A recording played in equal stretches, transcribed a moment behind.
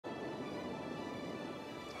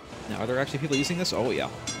Now, are there actually people using this? Oh, yeah.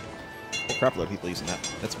 Oh, crap load of people using that.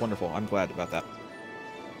 That's wonderful. I'm glad about that.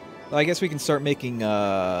 Well, I guess we can start making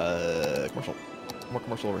commercial. More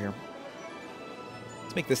commercial over here.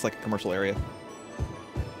 Let's make this like a commercial area.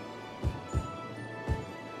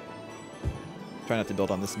 Try not to build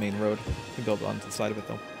on this main road. You can build on to the side of it,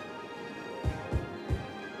 though.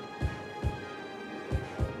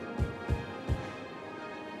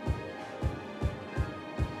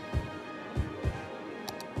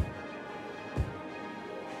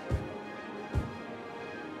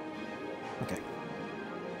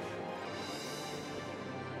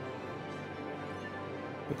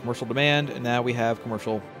 Commercial demand, and now we have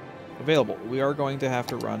commercial available. We are going to have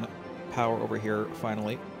to run power over here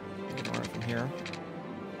finally. We're going to run it from here.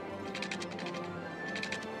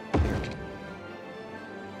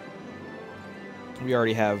 We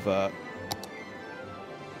already have,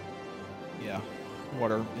 yeah,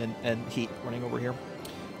 water and heat running over here.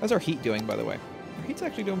 How's our heat doing, by the way? Our heat's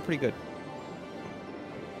actually doing pretty good.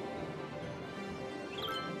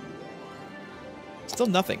 Still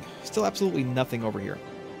nothing. Still absolutely nothing over here.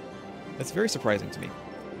 That's very surprising to me.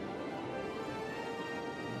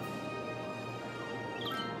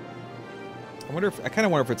 I kind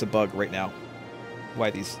of wonder if it's a bug right now.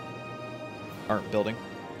 Why these aren't building.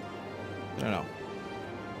 I don't know.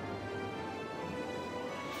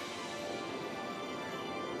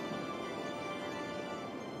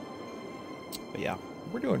 But yeah,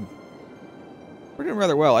 we're doing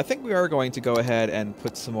rather well. I think we are going to go ahead and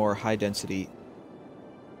put some more high density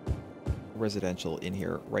residential in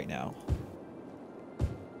here right now.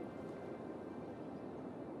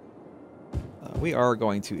 We are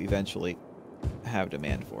going to eventually have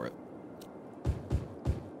demand for it.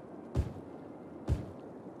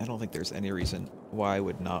 I don't think there's any reason why I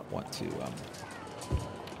would not want to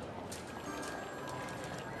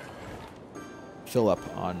fill up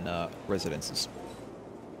on residences.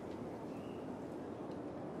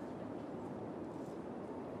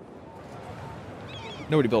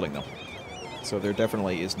 Nobody building, though. So there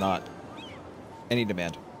definitely is not any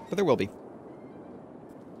demand. But there will be.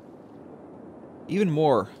 Even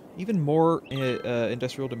more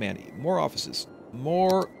industrial demand. More offices.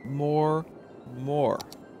 More.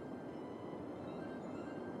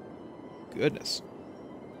 Goodness.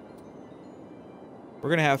 We're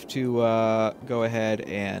going to have to go ahead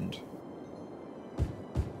and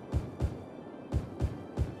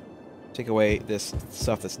take away this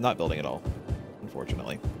stuff that's not building at all,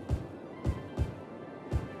 unfortunately.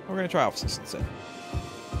 We're going to try offices instead.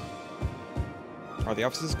 Are the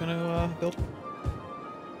offices going to build?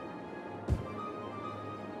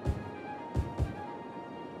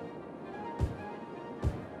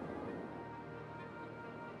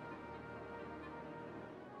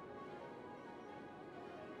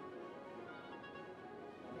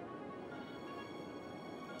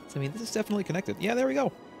 I mean, this is definitely connected. Yeah, there we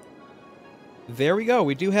go. There we go.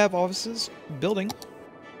 We do have offices building.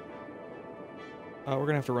 We're going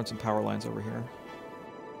to have to run some power lines over here.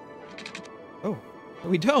 Oh,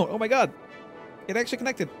 we don't. Oh my god. It actually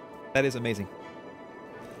connected. That is amazing.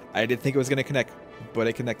 I didn't think it was going to connect, but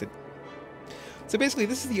it connected. So basically,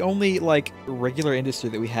 this is the only, like, regular industry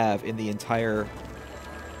that we have in the entire...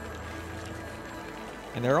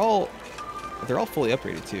 And they're all fully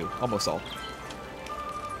upgraded, too. Almost all.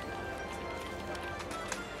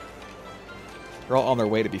 They're all on their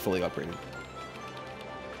way to be fully upgraded.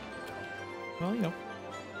 Well, you know,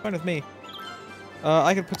 fine with me.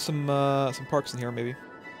 I could put some parks in here, maybe.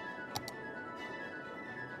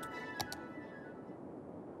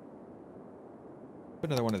 Put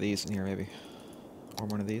another one of these in here, maybe. Or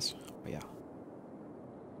one of these. Oh, yeah.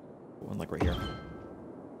 One, like, right here.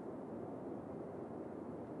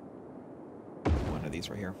 One of these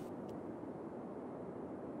right here.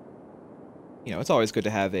 You know, it's always good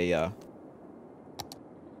to have a...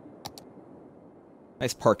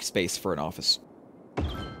 nice park space for an office.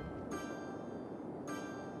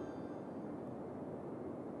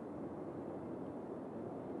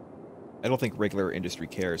 I don't think regular industry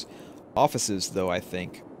cares. Offices, though, I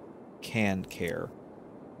think, can care.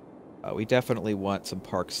 We definitely want some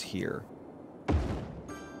parks here.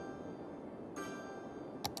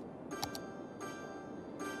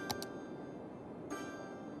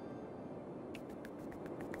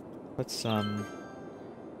 Put some...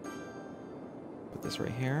 Put this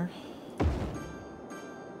right here. Put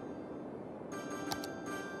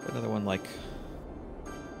another one, like...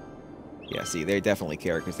 Yeah, see, they definitely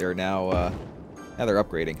care, because they're now, now they're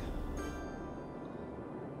upgrading.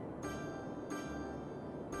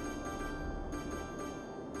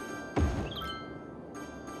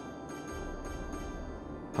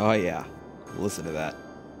 Oh, yeah. Listen to that.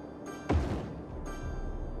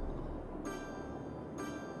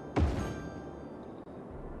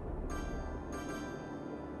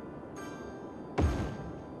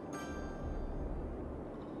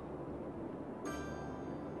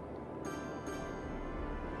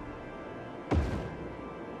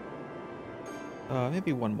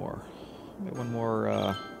 Maybe one more. Maybe one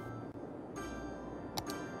more,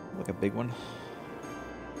 like a big one.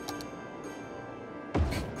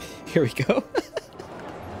 Here we go.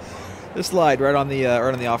 The slide right on the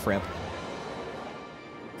off ramp.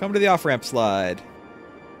 Come to the off ramp slide.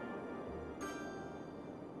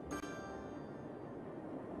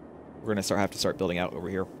 We're gonna have to start building out over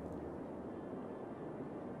here.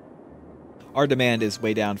 Our demand is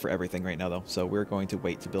way down for everything right now, though, so we're going to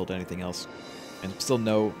wait to build anything else. And still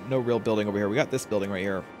no real building over here. We got this building right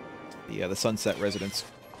here, the Sunset Residence.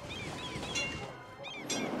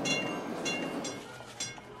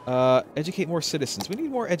 Educate more citizens. We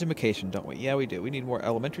need more education, don't we? Yeah, we do. We need more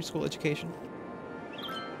elementary school education.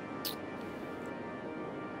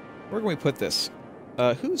 Where can we put this?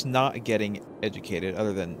 Who's not getting educated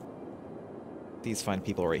other than these fine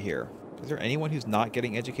people right here? Is there anyone who's not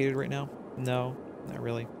getting educated right now? No, not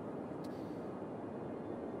really.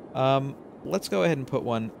 Let's go ahead and put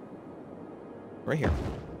one right here.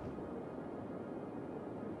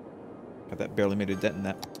 God, that barely made a dent in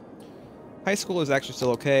that. High school is actually still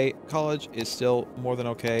okay. College is still more than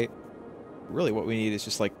okay. Really what we need is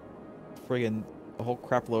just like friggin' a whole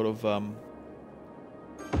crap load of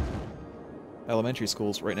elementary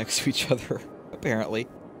schools right next to each other, apparently.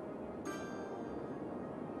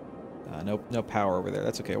 No power over there.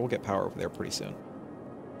 That's okay. We'll get power over there pretty soon.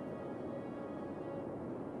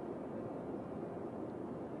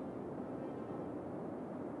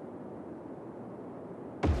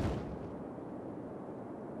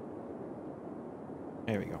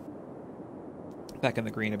 There we go. Back in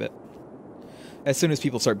the green a bit. As soon as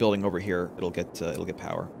people start building over here, it'll get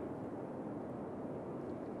power.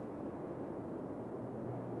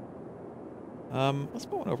 Let's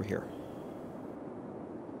put one over here.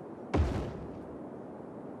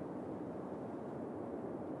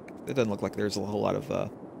 It doesn't look like there's a whole lot of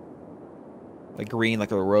like green,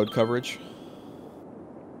 like a road coverage.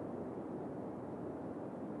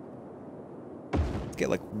 Let's get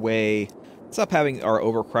like way. Stop having our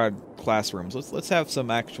overcrowded classrooms. Let's have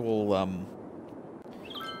some actual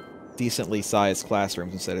decently sized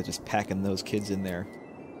classrooms instead of just packing those kids in there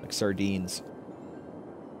like sardines,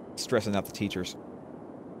 stressing out the teachers.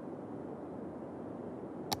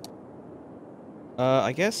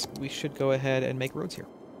 I guess we should go ahead and make roads here.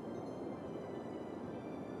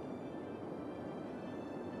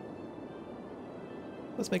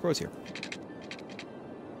 Let's make roads here.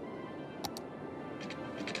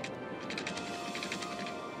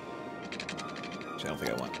 Actually, I don't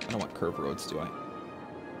think I don't want curved roads, do I?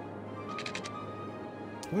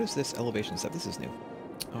 What is this elevation stuff? This is new.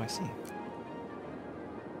 Oh, I see.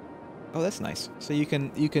 Oh, that's nice. So you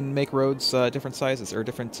can make roads different sizes or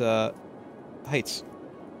different heights.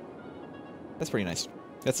 That's pretty nice.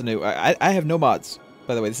 That's a new. I have no mods,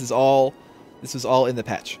 by the way. This is all in the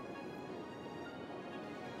patch.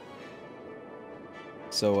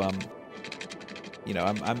 So you know,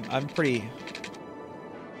 I'm pretty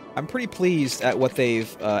pleased at what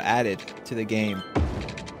they've added to the game.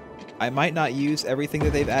 I might not use everything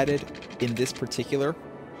that they've added in this particular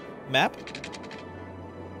map,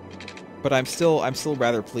 but I'm still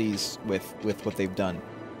rather pleased with what they've done.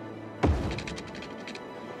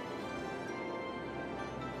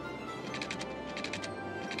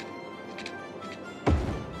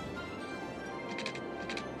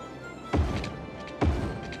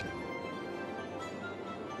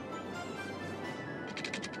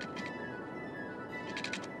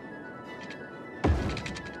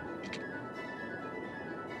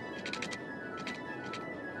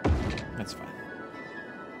 That's fine.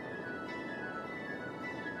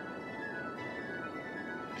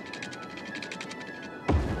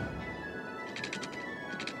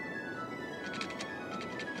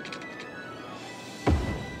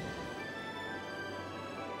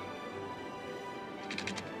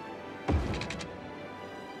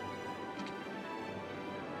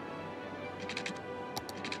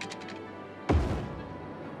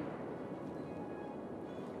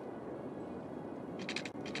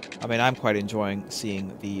 I mean, I'm quite enjoying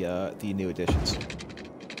seeing the new additions.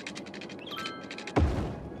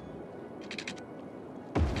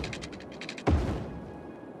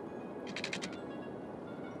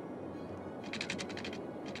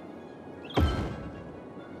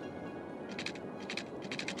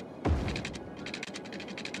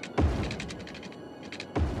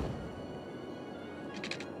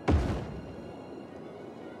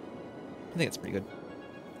 I think it's pretty good.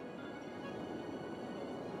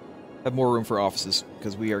 Have more room for offices,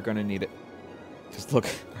 because we are going to need it. Because look,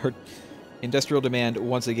 our industrial demand,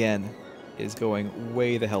 once again, is going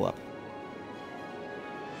way the hell up.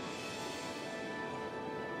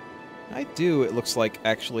 I do, it looks like,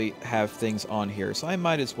 actually have things on here, so I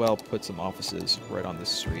might as well put some offices right on this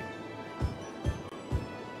street.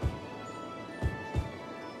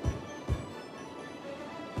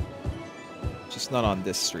 Just not on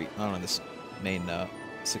this street, not on this main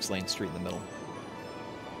 6-lane street in the middle.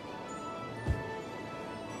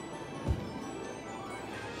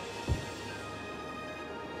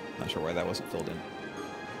 Not sure why that wasn't filled in.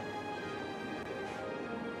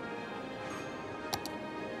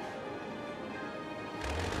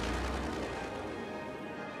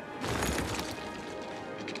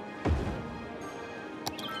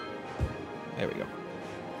 There we go.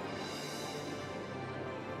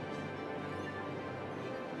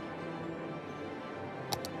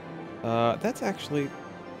 That's actually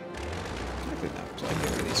good now, so I can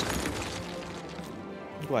get rid of these.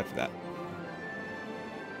 I'm glad for that.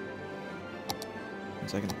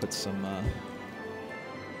 So I can put some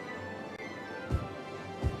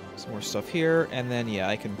more stuff here, and then yeah,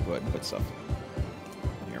 I can go ahead and put stuff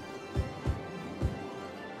on here.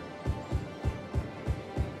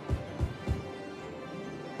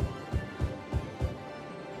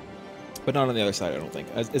 But not on the other side, I don't think.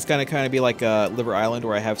 It's gonna kind of be like Liver Island,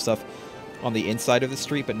 where I have stuff on the inside of the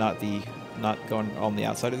street, but not going on the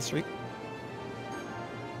outside of the street.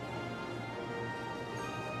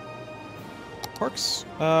 Parks.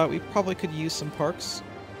 We probably could use some parks.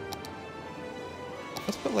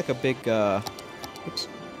 Let's put like a big. Oops.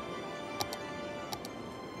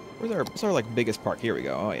 Where's our like biggest park? Here we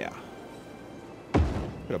go. Oh yeah.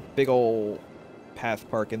 Put a big old path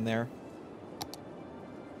park in there.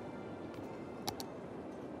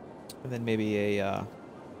 And then maybe a, I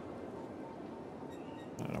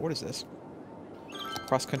don't know, what is this?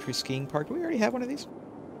 Cross-country skiing park. Do we already have one of these?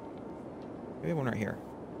 We have one right here.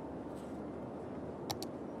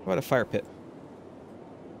 What about a fire pit?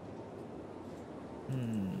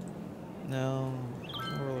 No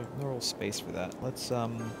real space for that. Let's,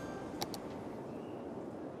 one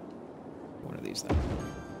of these then.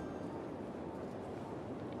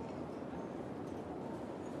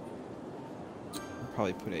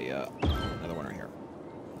 Probably put another one right here.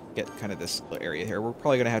 Get kind of this area here. We're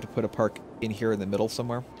probably going to have to put a park in here in the middle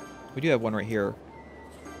somewhere. We do have one right here.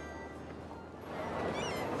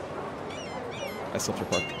 I slipped a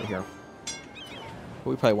park right here. But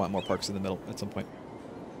we probably want more parks in the middle at some point.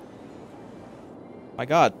 My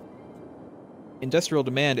god. Industrial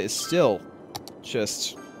demand is still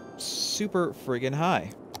just super friggin' high.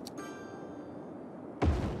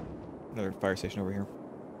 Another fire station over here.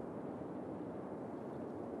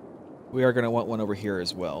 We are going to want one over here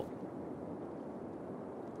as well.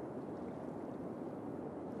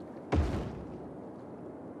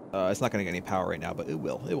 It's not going to get any power right now, but it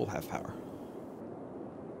will. It will have power.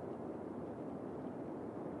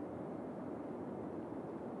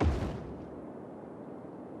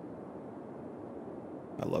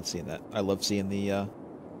 I love seeing that. I love seeing the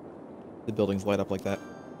buildings light up like that.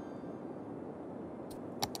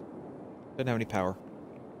 Doesn't have any power,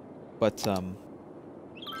 but look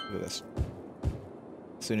at this.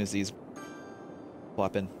 As soon as these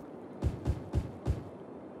plop in,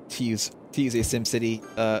 to use a SimCity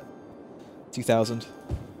 2000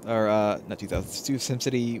 or not 2000.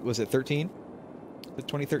 SimCity, was it 13? The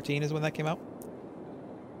 2013 is when that came out.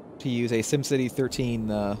 To use a SimCity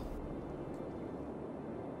 13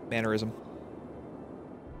 mannerism,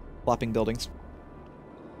 plopping buildings.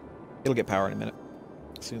 It'll get power in a minute.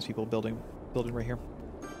 As soon as people building right here.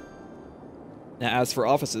 Now, as for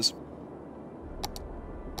offices,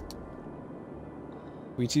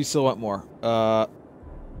 we do still want more.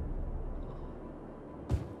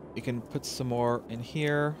 You can put some more in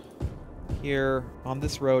here. Here, on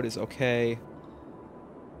this road is okay.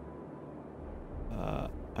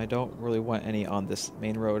 I don't really want any on this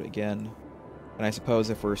main road again. And I suppose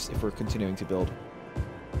if we're continuing to build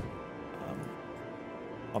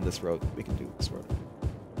on this road, we can do this road.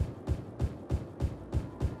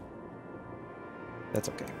 That's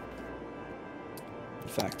okay. In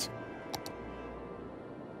fact,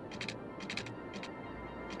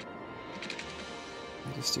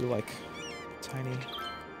 I just do like tiny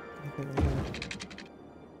bit right here.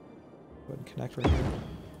 Go ahead and connect right here.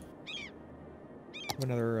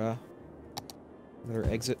 Another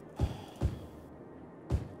exit.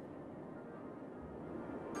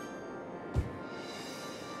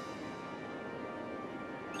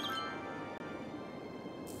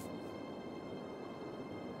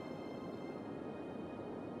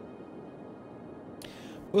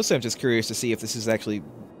 Mostly I'm just curious to see if this is actually,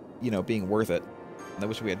 being worth it. And I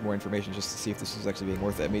wish we had more information just to see if this is actually being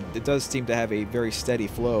worth it. I mean, it does seem to have a very steady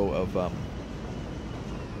flow of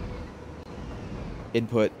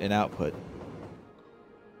input and output.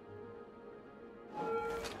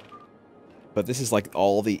 But this is like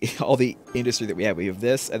all the industry that we have. We have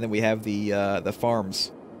this, and then we have the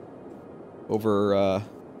farms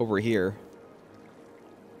over here,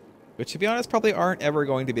 which, to be honest, probably aren't ever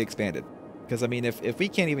going to be expanded. Because I mean, if we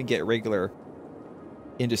can't even get regular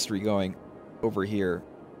industry going over here,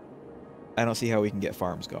 I don't see how we can get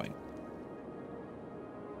farms going.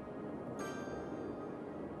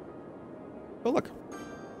 Oh look,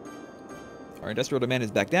 our industrial demand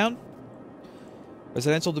is back down.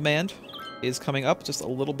 Residential demand is coming up just a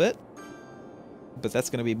little bit, but that's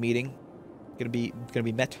going to be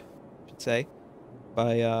met, I should say,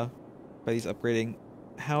 by these upgrading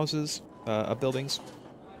houses, buildings.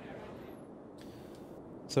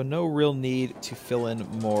 So no real need to fill in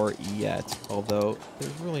more yet, although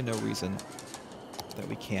there's really no reason that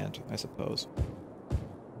we can't, I suppose.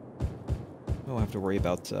 We don't have to worry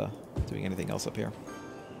about doing anything else up here.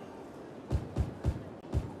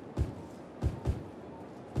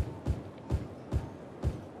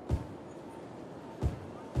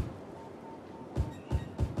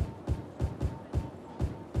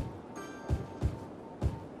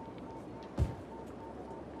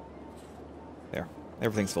 There.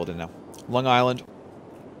 Everything's filled in now. Long Island,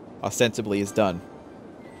 ostensibly, is done.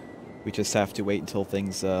 We just have to wait until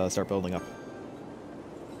things start building up.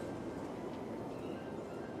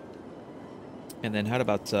 And then how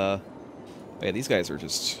about... oh yeah, these guys are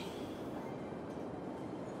just...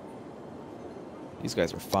 These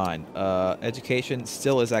guys are fine. Education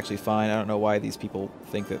still is actually fine. I don't know why these people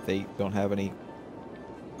think that they don't have any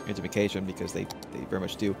education, because they very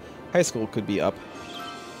much do. High school could be up.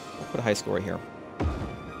 I'll put a high school right here.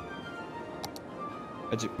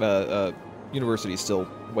 University is still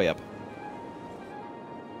way up.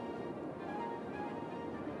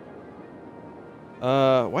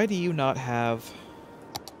 Why do you not have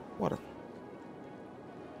water?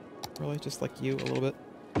 Really? Just like you a little bit?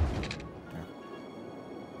 There.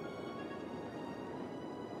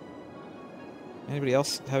 Anybody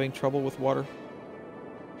else having trouble with water?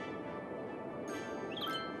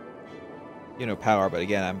 You know, power, but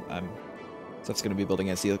again, I'm stuff's gonna be building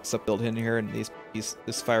in. See stuff built in here, and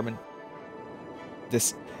this fireman.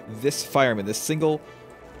 This fireman, this single,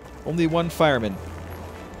 only one fireman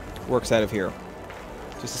works out of here.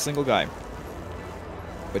 Just a single guy.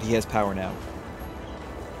 But he has power now.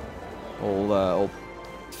 Old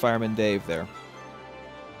fireman Dave there.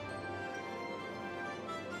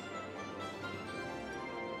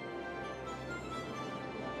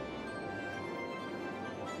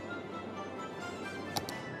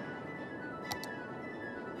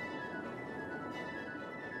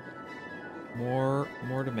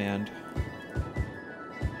 More demand.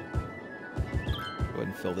 Go ahead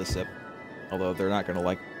and fill this up. Although they're not going to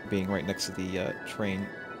like being right next to the train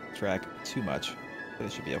track too much. But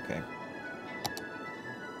it should be okay.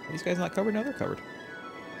 Are these guys not covered? No, they're covered.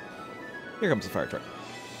 Here comes the fire truck.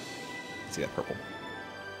 See that purple.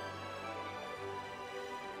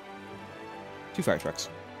 2 fire trucks.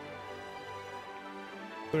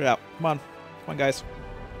 Put it out. Come on. Come on, guys.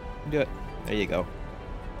 You can do it. There you go.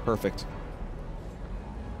 Perfect.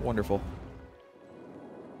 Wonderful.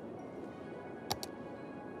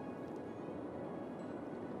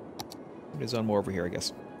 There's one more over here, I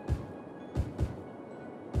guess.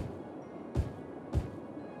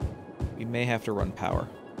 We may have to run power.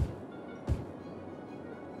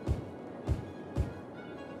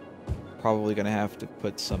 Probably gonna have to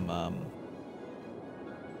put some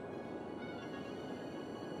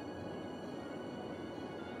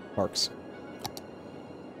parks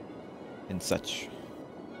and such.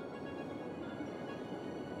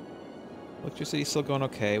 Electricity's still going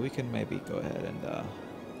okay. We can maybe go ahead and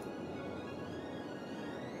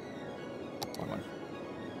wrong one.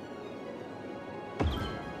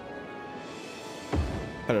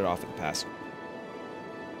 Cut it off and pass.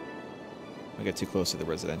 I get too close to the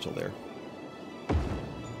residential there.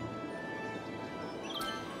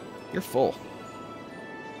 You're full.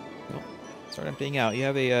 Nope. Start emptying out. You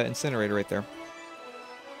have a incinerator right there.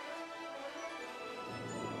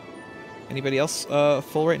 Anybody else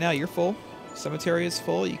full right now? You're full. Cemetery is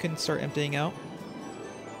full. You can start emptying out.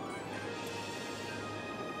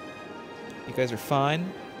 You guys are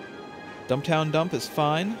fine. Dumptown dump is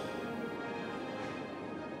fine.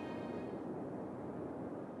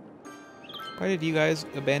 Why did you guys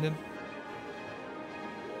abandon?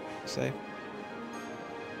 Say.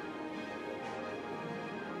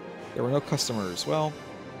 There were no customers. Well,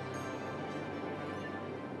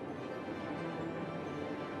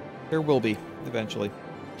 there will be eventually.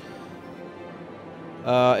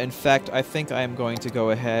 In fact, I think I'm going to go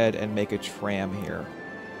ahead and make a tram here.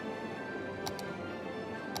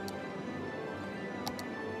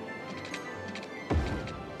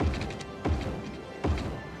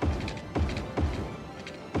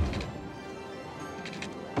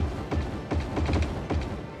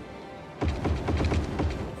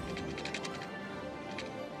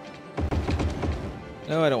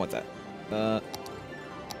 No, I don't want that. There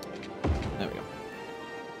we go.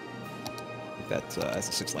 Make that as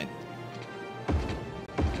a 6-lane.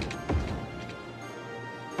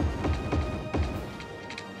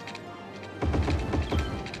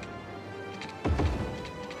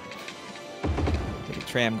 Make a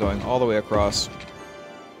tram going all the way across.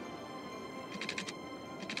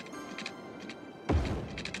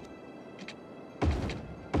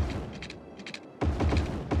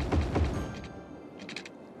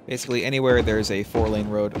 Basically, anywhere there's a 4-lane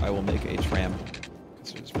road, I will make a tram.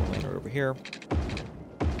 Because there's a 4-lane road over here.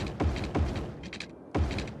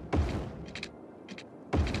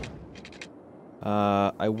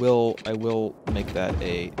 I will make that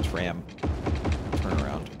a tram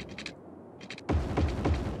turnaround.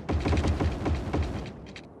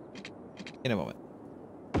 In a moment.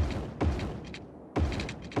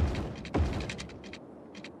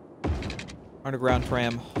 Underground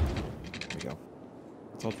tram. There we go.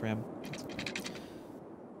 It's all tram.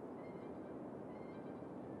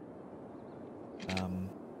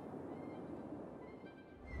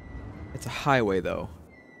 It's a highway, though.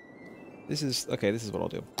 This is... Okay, this is what I'll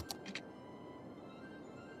do.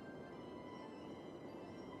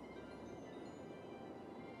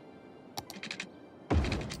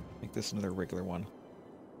 Make this another regular one.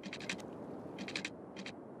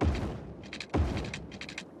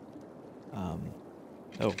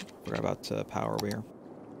 Oh, forgot about power over here.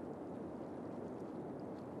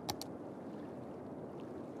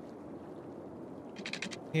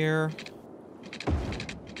 Here.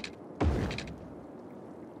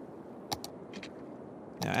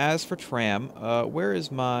 Now, as for tram, where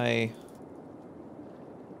is my...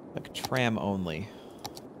 Like, tram only?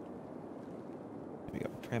 There we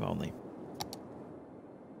go, tram only.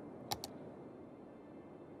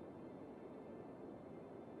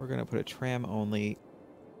 We're gonna put a tram only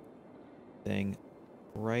thing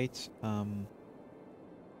right,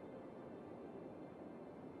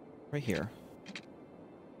 right here.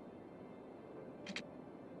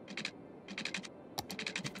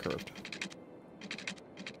 Curved.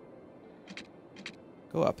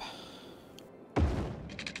 Go up.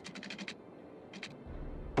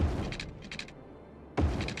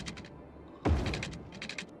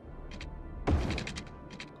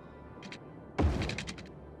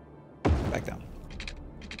 Back down.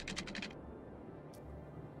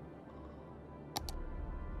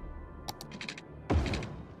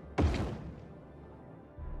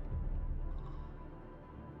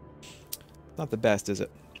 Not the best, is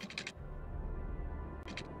it?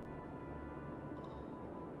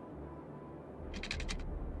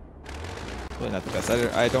 Really not the best.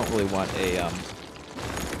 I don't really want a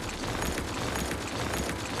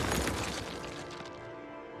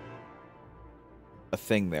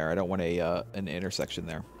thing there. I don't want an intersection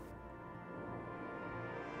there.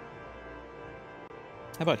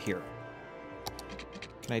 How about here?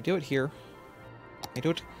 Can I do it here? Can I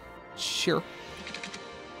do it? Sure.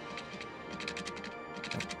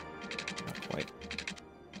 Nope. Not quite.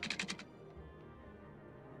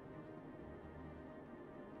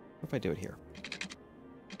 What if I do it here?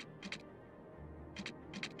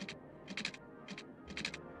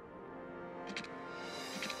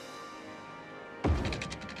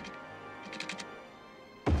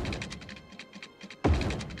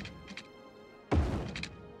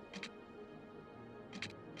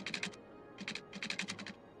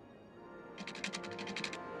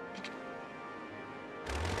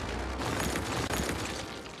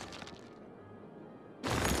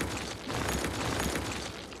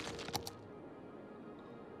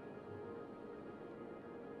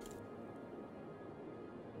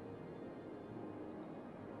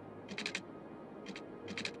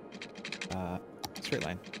 Straight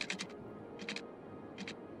line.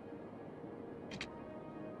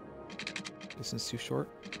 Distance too short?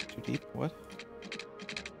 Too deep? What?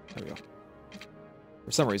 There we go.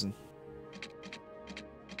 For some reason.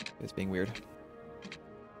 It's being weird.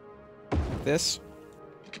 Like this.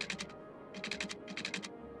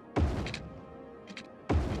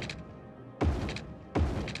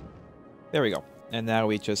 There we go. And now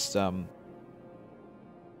we just,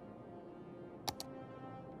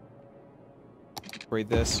 upgrade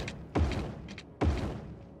this.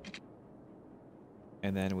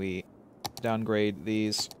 And then we downgrade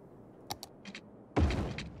these.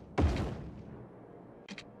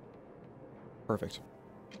 Perfect.